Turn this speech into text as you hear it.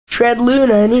Tread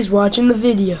Luna, and he's watching the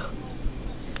video.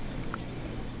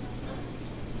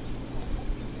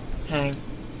 Hi.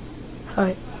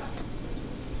 Hi.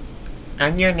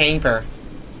 I'm your neighbor.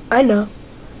 I know.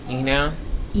 You know?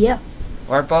 Yeah.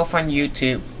 We're both on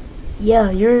YouTube.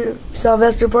 Yeah, you're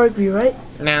Sylvester Parkview, right?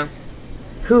 No.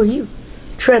 Who are you?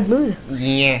 Tread Luna.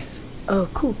 Yes. Oh,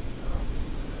 cool.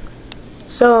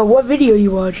 So, what video are you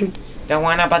watching? The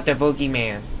one about the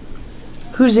boogeyman.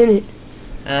 Who's in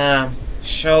it?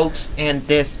 Schultz and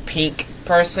this pink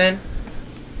person.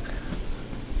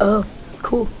 Oh,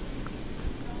 cool.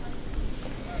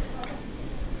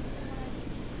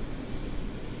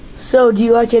 So, do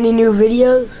you like any new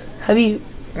videos? Have you...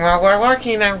 Well, we're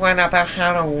working on one about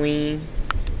Halloween.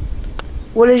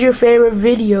 What is your favorite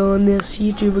video on this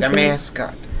YouTube account? The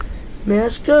mascot.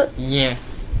 Mascot?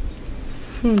 Yes.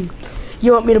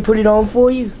 You want me to put it on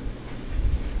for you?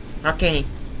 Okay.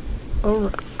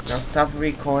 Alright. Now stop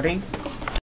recording.